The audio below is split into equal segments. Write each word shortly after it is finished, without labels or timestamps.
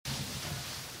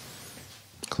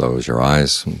close your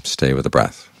eyes and stay with the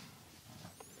breath.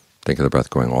 Think of the breath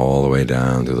going all the way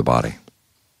down through the body,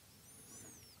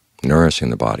 nourishing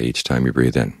the body each time you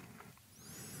breathe in.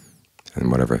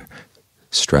 And whatever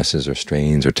stresses or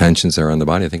strains or tensions that are on the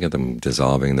body, think of them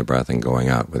dissolving the breath and going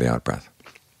out with the out-breath.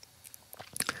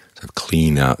 So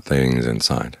clean out things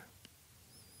inside.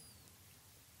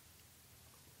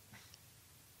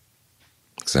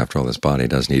 Because after all, this body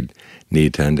does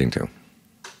need tending to.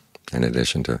 In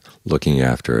addition to looking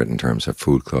after it in terms of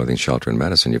food, clothing, shelter, and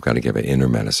medicine, you've got to give it inner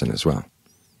medicine as well.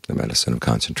 The medicine of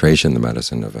concentration, the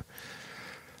medicine of a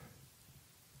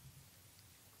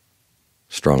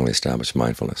strongly established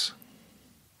mindfulness.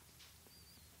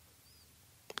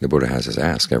 The Buddha has us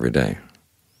ask every day,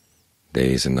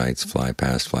 days and nights fly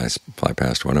past,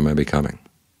 what am I becoming?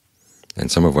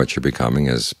 And some of what you're becoming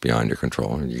is beyond your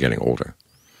control, and you're getting older.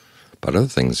 But other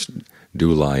things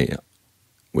do lie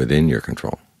within your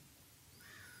control.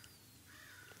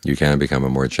 You can become a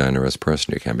more generous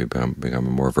person. You can become a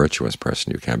more virtuous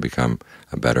person. You can become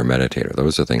a better meditator.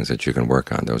 Those are things that you can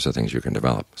work on. Those are things you can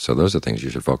develop. So those are things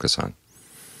you should focus on.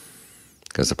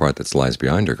 Because the part that lies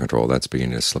beyond your control, that's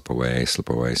beginning to slip away, and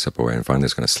finally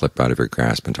it's going to slip out of your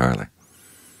grasp entirely.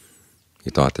 You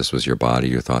thought this was your body.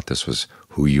 You thought this was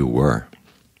who you were.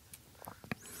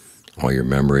 All your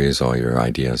memories, all your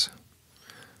ideas.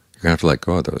 You're going to have to let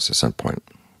go of those at some point.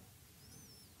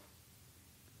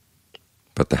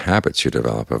 But the habits you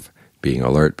develop of being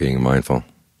alert, being mindful,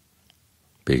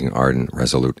 being ardent,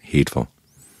 resolute, heedful,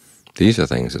 these are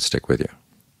things that stick with you.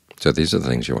 So these are the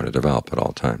things you want to develop at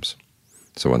all times.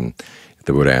 So when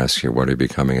the Buddha asks you, what are you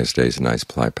becoming as days and nights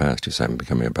fly past, you say, I'm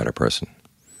becoming a better person,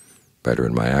 better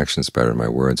in my actions, better in my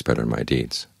words, better in my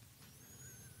deeds.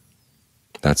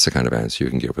 That's the kind of answer you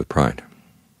can give with pride.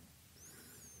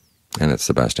 And it's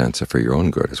the best answer for your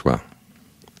own good as well.